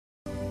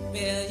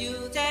Will you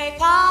take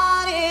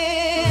part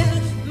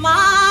in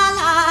my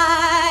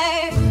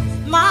life,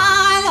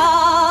 my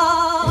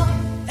love?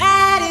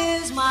 That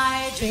is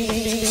my dream.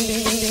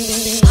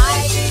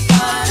 I think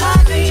what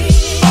a dream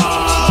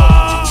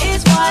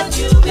is what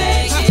you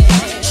make it.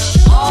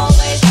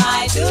 Always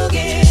try to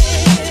give,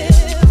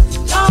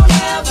 don't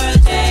ever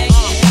take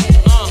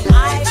it.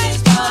 I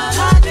think what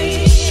a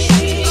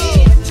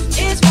dream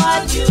is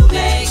what you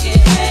make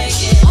it.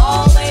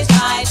 Always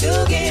try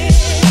to give.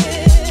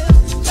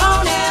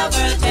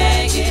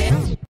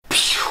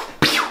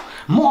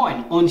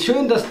 Moin und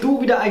schön, dass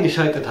du wieder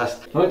eingeschaltet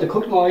hast. Leute,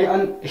 guckt mal euch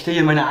an. Ich stehe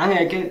hier in meiner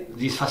Angelecke.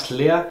 Sie ist fast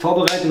leer.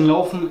 Vorbereitungen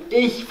laufen.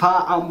 Ich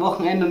fahre am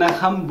Wochenende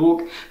nach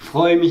Hamburg.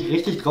 Freue mich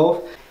richtig drauf.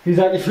 Wie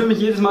gesagt, ich fühle mich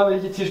jedes Mal, wenn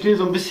ich jetzt hier stehe,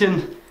 so ein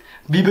bisschen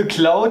wie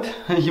beklaut.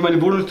 Wenn ich hier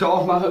meine Wohnungstür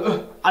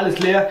aufmache, alles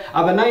leer.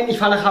 Aber nein, ich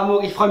fahre nach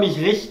Hamburg. Ich freue mich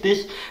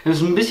richtig. Es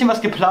ist ein bisschen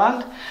was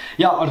geplant.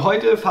 Ja, und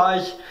heute fahre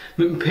ich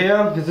mit dem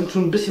Pair. Wir sind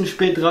schon ein bisschen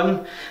spät dran.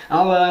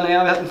 Aber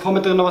naja, wir hatten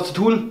Vormittag noch was zu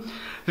tun.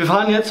 Wir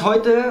fahren jetzt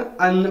heute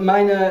an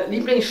meine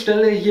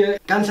Lieblingsstelle hier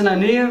ganz in der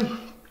Nähe.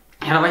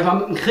 Ja, da war ich mal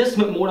mit dem Chris,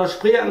 mit dem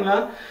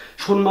Oder-Spreeangler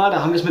schon mal.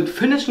 Da haben wir es mit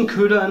finnischen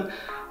Ködern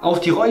auf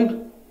die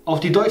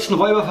deutschen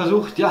Räuber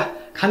versucht. Ja,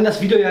 kann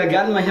das Video ja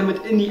gerne mal hier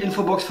mit in die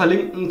Infobox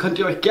verlinken. Könnt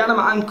ihr euch gerne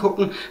mal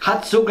angucken.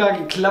 Hat sogar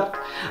geklappt.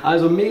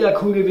 Also mega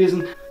cool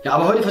gewesen. Ja,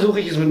 aber heute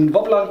versuche ich es mit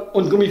Wobblern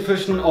und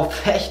Gummifischen auf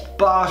Fecht,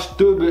 Barsch,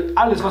 Stöbel,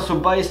 alles was so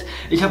beißt.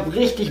 Ich habe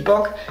richtig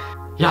Bock.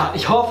 Ja,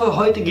 ich hoffe,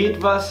 heute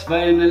geht was,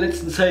 weil in der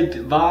letzten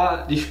Zeit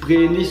war die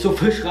Spree nicht so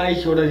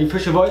fischreich oder die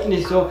Fische wollten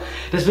nicht so.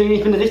 Deswegen,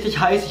 ich bin richtig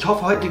heiß. Ich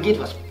hoffe, heute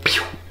geht was.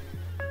 Piu.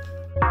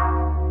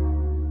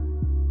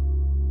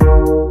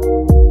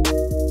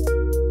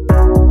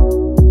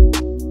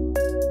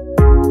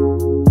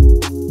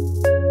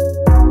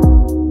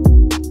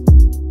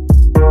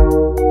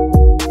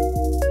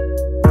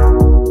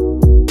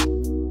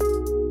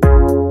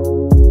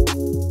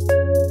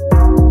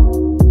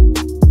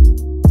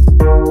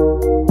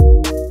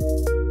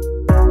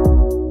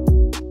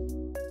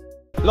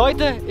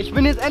 Leute, ich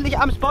bin jetzt endlich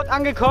am Spot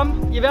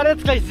angekommen. Ihr werdet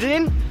es gleich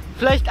sehen.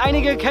 Vielleicht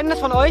einige kennen das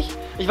von euch.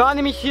 Ich war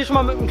nämlich hier schon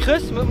mal mit dem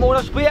Chris, mit dem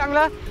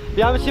Oder-Spreeangler.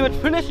 Wir haben es hier mit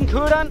finnischen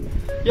Ködern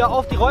ja,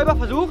 auf die Räuber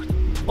versucht.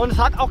 Und es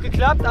hat auch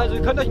geklappt. Also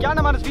ihr könnt euch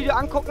gerne mal das Video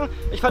angucken.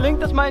 Ich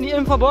verlinke das mal in die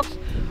Infobox.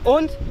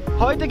 Und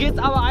heute geht es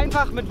aber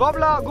einfach mit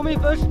Wobbler,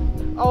 Gummifisch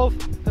auf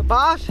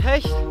Barsch,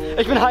 Hecht.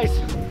 Ich bin heiß.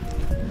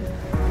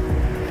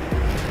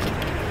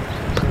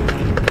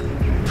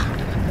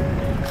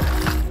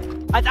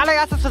 Als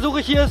allererstes versuche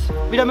ich hier es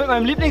wieder mit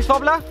meinem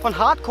Lieblingswobbler von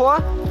Hardcore.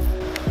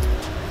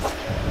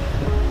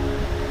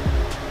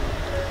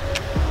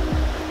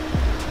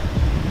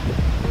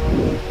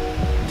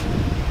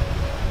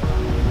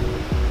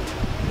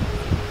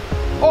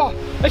 Oh,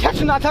 ich hatte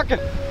schon eine Attacke.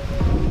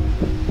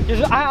 Hier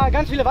sind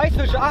ganz viele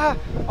Weißfische.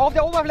 Auf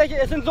der Oberfläche,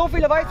 es sind so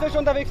viele Weißfische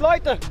unterwegs,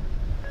 Leute.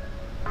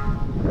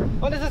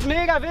 Und es ist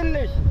mega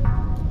windig.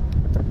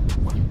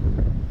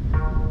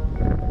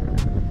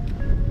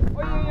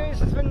 Uiuiui, es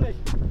ist windig.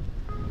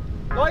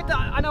 Leute,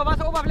 an der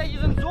Wasseroberfläche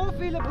sind so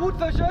viele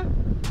Brutfische.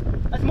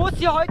 Es muss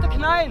hier heute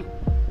knallen.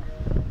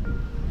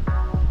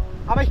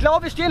 Aber ich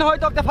glaube, wir stehen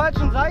heute auf der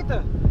falschen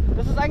Seite.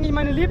 Das ist eigentlich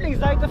meine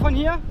Lieblingsseite von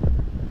hier.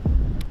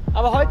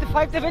 Aber heute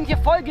pfeift der Wind hier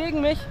voll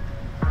gegen mich.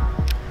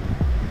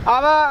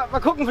 Aber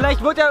mal gucken,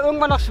 vielleicht wird er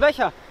irgendwann noch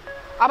schwächer.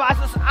 Aber es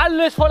ist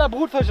alles voller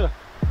Brutfische.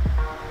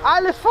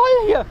 Alles voll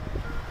hier.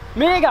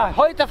 Mega,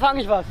 heute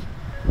fange ich was.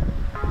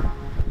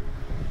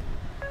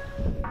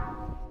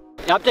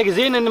 Ihr habt ja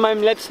gesehen in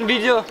meinem letzten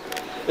Video,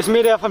 ist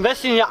mir der von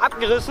Westin hier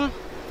abgerissen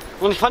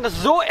und ich fand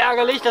das so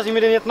ärgerlich, dass ich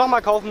mir den jetzt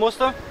nochmal kaufen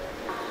musste,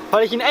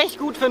 weil ich ihn echt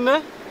gut finde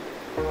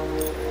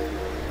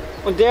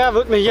und der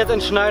wird mich jetzt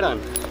entschneidern.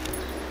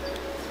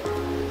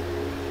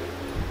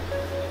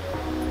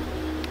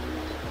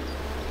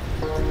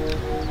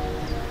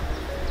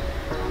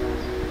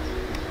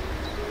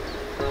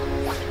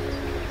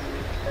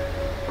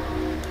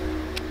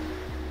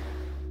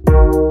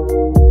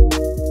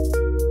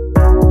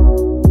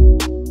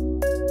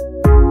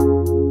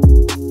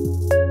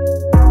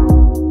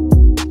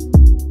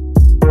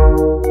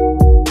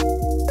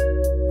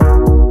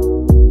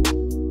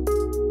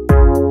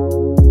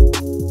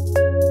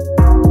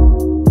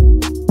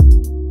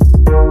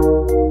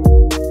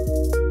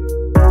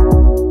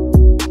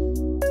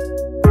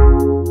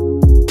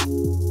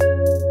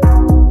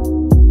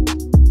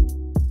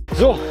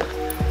 So,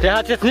 der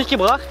hat es jetzt nicht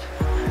gebracht.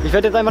 Ich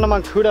werde jetzt einfach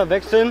nochmal einen Köder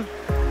wechseln,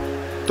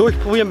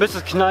 durchprobieren bis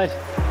es knallt.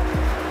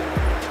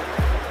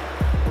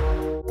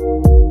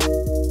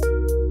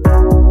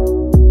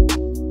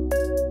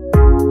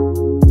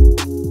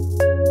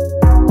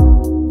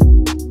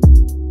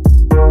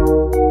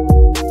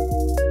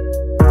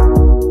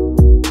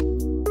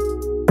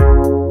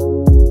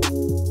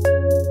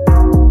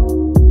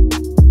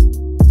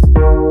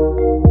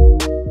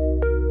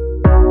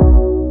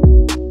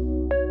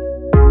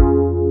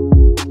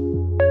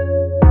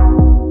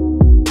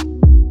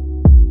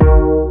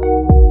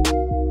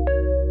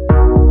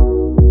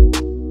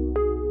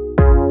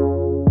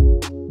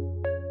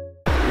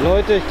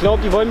 Leute, ich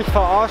glaube, die wollen mich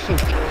verarschen.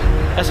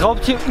 Es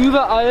raubt hier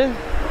überall.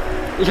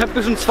 Ich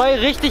habe schon 2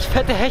 richtig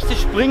fette Hechte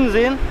springen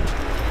sehen.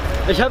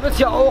 Ich habe jetzt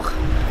hier auch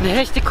eine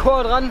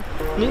Hechte-Core dran,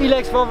 eine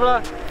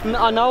Ilex-Wobbler, einen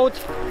Anaut.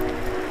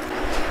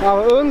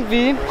 Aber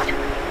irgendwie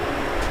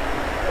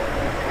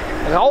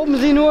rauben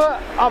sie nur,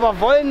 aber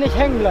wollen nicht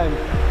hängen bleiben.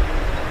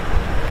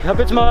 Ich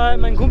habe jetzt mal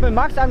meinen Kumpel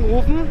Max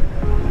angerufen.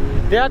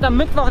 Der hat am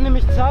Mittwoch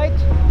nämlich Zeit.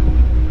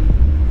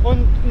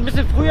 Und ein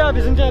bisschen früher,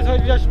 wir sind ja jetzt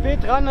heute wieder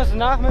spät dran, das ist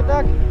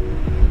Nachmittag.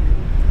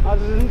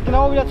 Also wir sind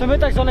genau wieder zur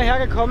Mittagssonne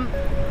hergekommen.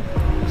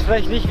 Ist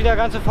vielleicht nicht wieder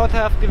ganz so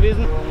vorteilhaft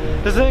gewesen.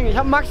 Deswegen, ich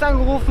habe Max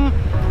angerufen.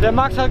 Der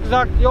Max hat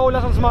gesagt, jo,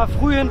 lass uns mal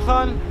früh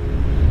hinfahren.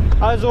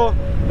 Also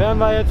werden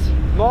wir jetzt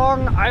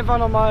morgen einfach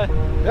nochmal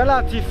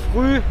relativ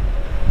früh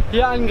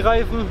hier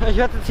angreifen. Ich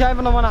werde jetzt hier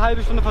einfach nochmal eine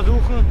halbe Stunde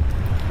versuchen.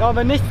 Ja,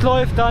 wenn nichts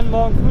läuft, dann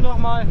morgen früh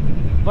nochmal.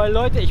 Weil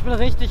Leute, ich bin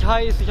richtig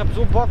heiß, ich habe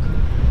so Bock.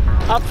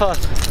 Abfahrt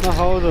nach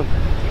Hause.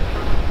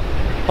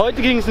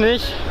 Heute ging es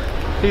nicht.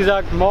 Wie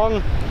gesagt,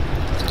 morgen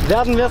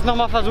werden wir es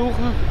nochmal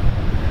versuchen.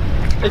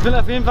 Ich bin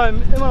auf jeden Fall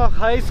immer noch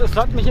heiß. Es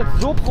hat mich jetzt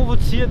so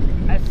provoziert.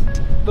 Es,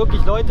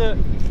 wirklich, Leute,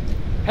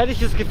 hätte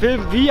ich es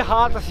gefilmt, wie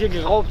hart das hier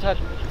geraubt hat.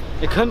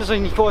 Ihr könnt es euch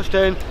nicht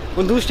vorstellen.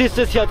 Und du stehst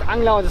jetzt hier als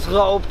Angler und es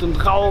raubt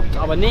und raubt,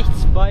 aber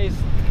nichts beißt.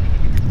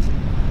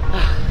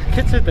 Ach,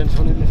 kitzelt denn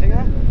schon in den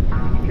Finger.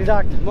 Wie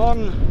gesagt,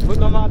 morgen wird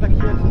nochmal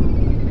attackiert.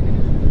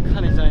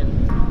 Kann nicht sein.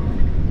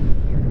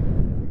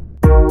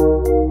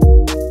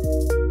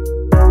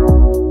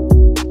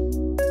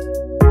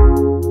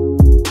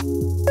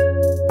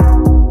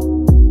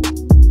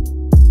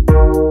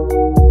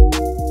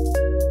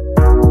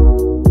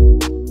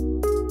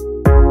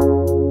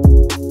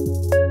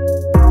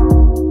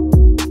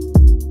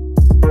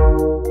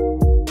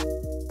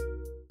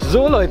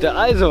 So Leute,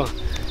 also,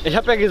 ich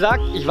habe ja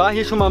gesagt, ich war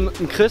hier schon mal mit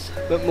dem Chris,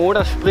 mit dem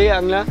Oder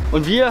Spreeangler,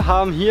 und wir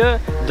haben hier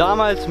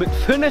damals mit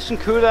finnischen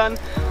Ködern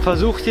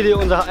versucht, hier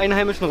unsere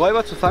einheimischen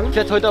Räuber zu fangen. Ich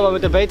werde heute aber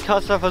mit der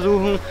Baitcaster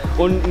versuchen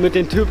und mit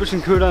den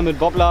typischen Ködern, mit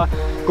Wobbler,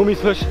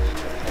 Gummifisch.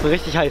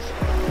 Richtig heiß.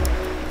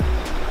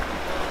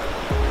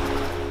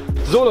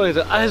 So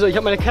Leute, also ich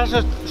habe meine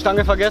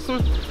Kescherstange vergessen,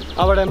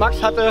 aber der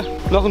Max hatte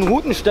noch einen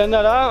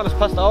Routenständer da und das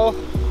passt auch.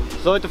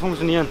 Sollte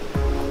funktionieren.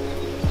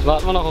 Jetzt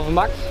warten wir noch auf den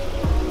Max.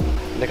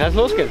 Da kann es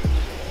losgehen.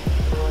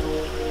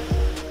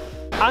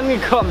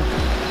 Angekommen.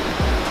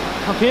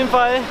 Auf jeden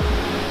Fall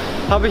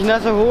habe ich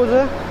nasse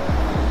Hose.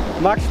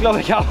 Max glaube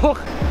ich auch.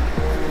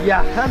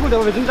 Ja, na gut,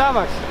 aber wir sind da,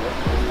 Max.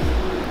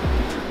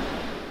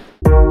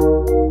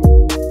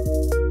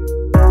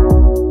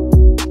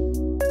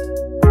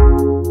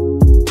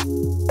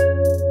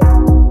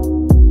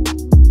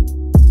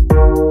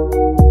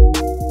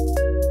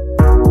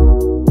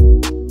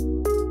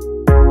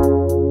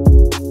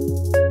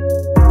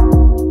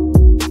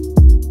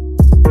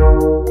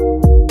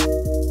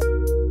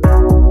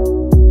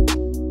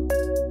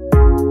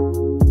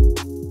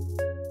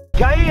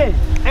 Geil!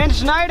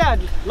 Entschneidert!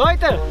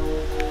 Leute!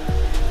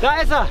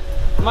 Da ist er!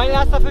 Mein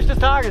erster Fisch des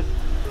Tages!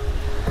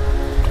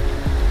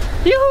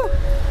 Juhu!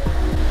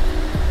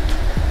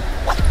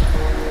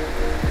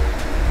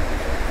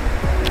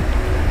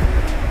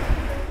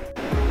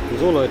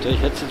 So Leute,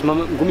 ich werde es jetzt mal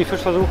mit dem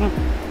Gummifisch versuchen.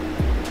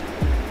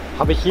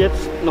 Habe ich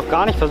jetzt noch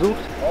gar nicht versucht.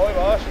 Oh,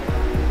 Barsch!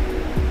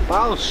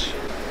 Barsch!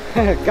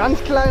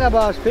 Ganz kleiner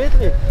Barsch,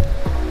 Petri!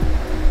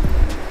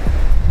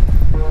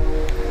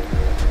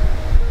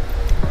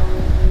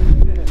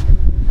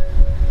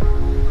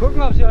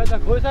 Gucken, ob sie heute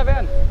noch größer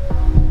werden.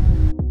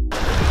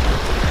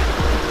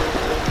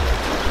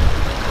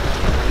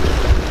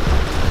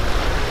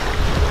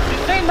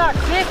 Siehst du ihn, Max?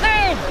 Siehst du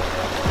ihn?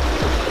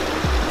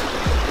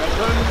 Ja,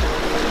 schon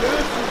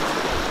lösen.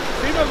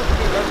 Sehen wir das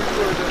nicht,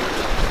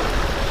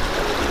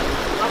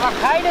 Aber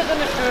keine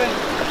sind schön.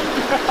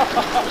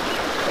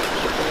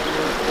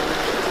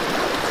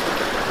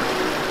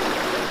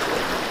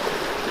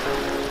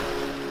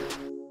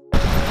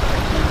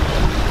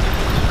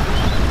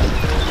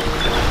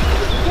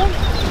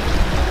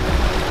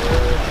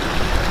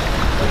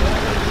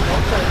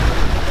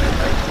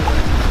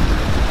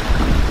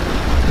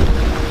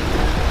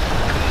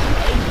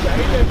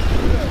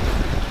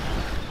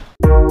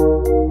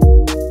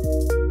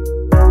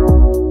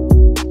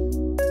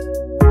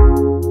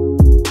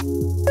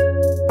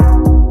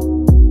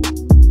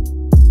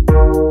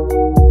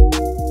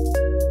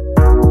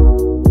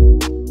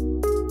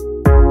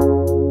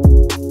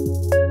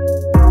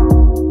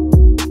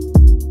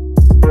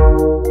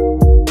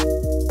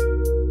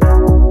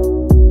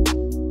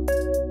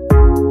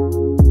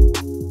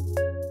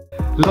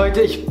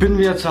 Leute, ich bin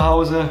wieder zu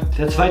Hause.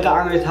 Der zweite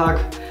Angeltag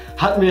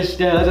hat mich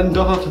dann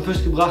doch noch zum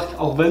Fisch gebracht,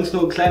 auch wenn es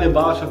nur kleine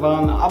Barsche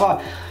waren. Aber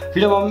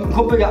wieder mal mit einem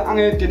Kumpel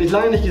geangelt, den ich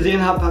lange nicht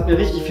gesehen habe, hat mir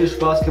richtig viel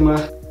Spaß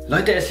gemacht.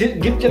 Leute, es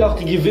gibt ja noch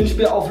die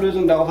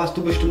Gewinnspielauflösung, darauf hast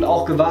du bestimmt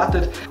auch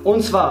gewartet.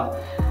 Und zwar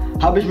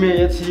habe ich mir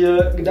jetzt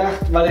hier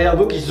gedacht, weil ja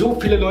wirklich so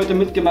viele Leute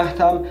mitgemacht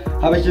haben,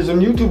 habe ich hier so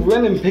einen YouTube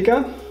Random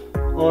Picker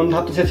und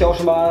habe das jetzt ja auch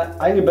schon mal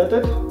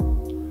eingebettet.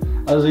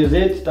 Also ihr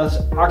seht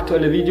das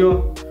aktuelle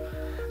Video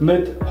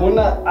mit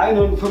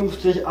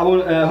 151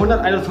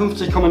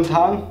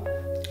 Kommentaren.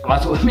 War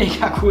so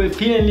mega cool.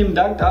 Vielen lieben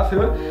Dank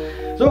dafür.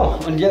 So,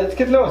 und jetzt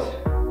geht's los.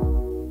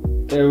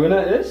 Der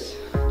Winner ist,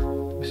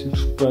 ein bisschen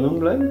Spannung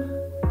bleiben,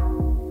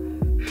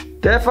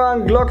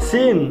 Stefan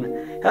Glocksin.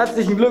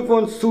 Herzlichen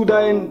Glückwunsch zu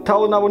deinen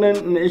 1000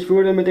 Abonnenten. Ich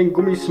würde mit den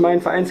Gummis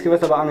mein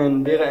Vereinsgewässer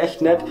beangeln. Wäre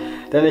echt nett,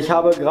 denn ich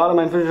habe gerade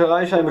meinen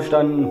Fischereischein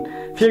bestanden.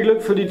 Viel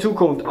Glück für die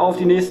Zukunft. Auf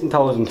die nächsten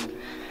 1000.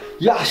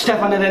 Ja,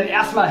 Stefan, dann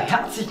erstmal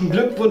herzlichen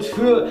Glückwunsch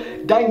für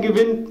deinen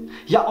Gewinn.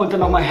 Ja, und dann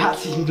nochmal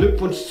herzlichen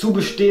Glückwunsch zu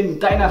Bestehen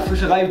deiner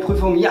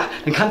Fischereiprüfung. Ja,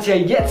 dann kann es ja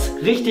jetzt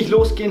richtig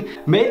losgehen.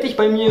 Meld dich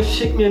bei mir,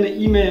 schick mir eine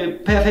E-Mail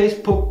per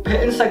Facebook,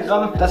 per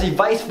Instagram, dass ich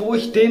weiß, wo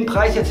ich den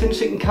Preis jetzt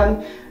hinschicken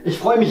kann. Ich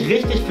freue mich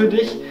richtig für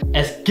dich.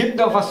 Es gibt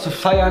noch was zu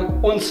feiern,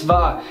 und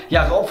zwar,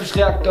 ja, Raubfisch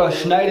Reaktor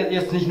schneidet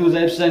jetzt nicht nur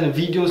selbst seine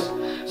Videos,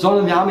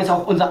 sondern wir haben jetzt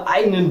auch unsere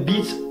eigenen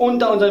Beats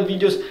unter unseren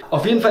Videos.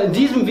 Auf jeden Fall in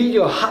diesem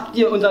Video habt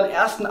ihr unseren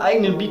ersten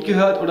eigenen Beat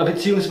gehört oder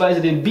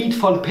beziehungsweise den Beat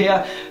von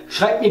Per.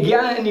 Schreibt mir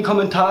gerne in die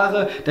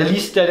Kommentare, da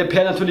liest der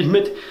Per natürlich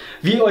mit,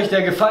 wie euch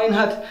der gefallen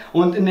hat.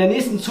 Und in der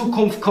nächsten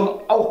Zukunft kommen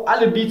auch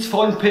alle Beats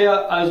von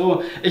Per.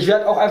 Also ich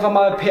werde auch einfach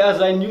mal Per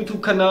seinen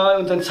YouTube-Kanal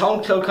und seinen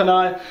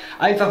Soundcloud-Kanal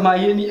einfach mal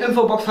hier in die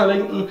Infobox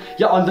verlinken.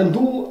 Ja, und wenn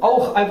du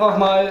auch einfach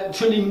mal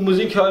chillige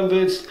Musik hören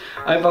willst,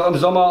 einfach im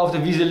Sommer auf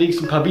der Wiese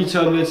liegst, ein paar Beats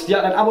hören willst,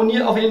 ja, dann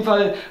abonniert auf jeden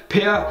Fall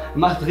Per,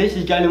 macht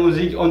richtig geile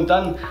Musik. Und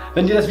dann,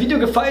 wenn dir das Video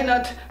gefallen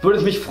hat, würde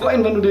es mich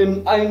freuen, wenn du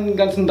dem einen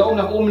ganzen Daumen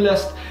nach oben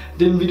lässt,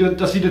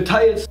 das Video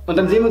teilst. Und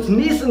dann sehen wir uns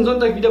nächsten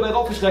Sonntag wieder bei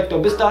Raubfisch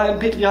Reaktor. Bis dahin,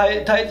 Petri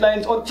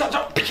Tightlines und ciao,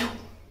 ciao.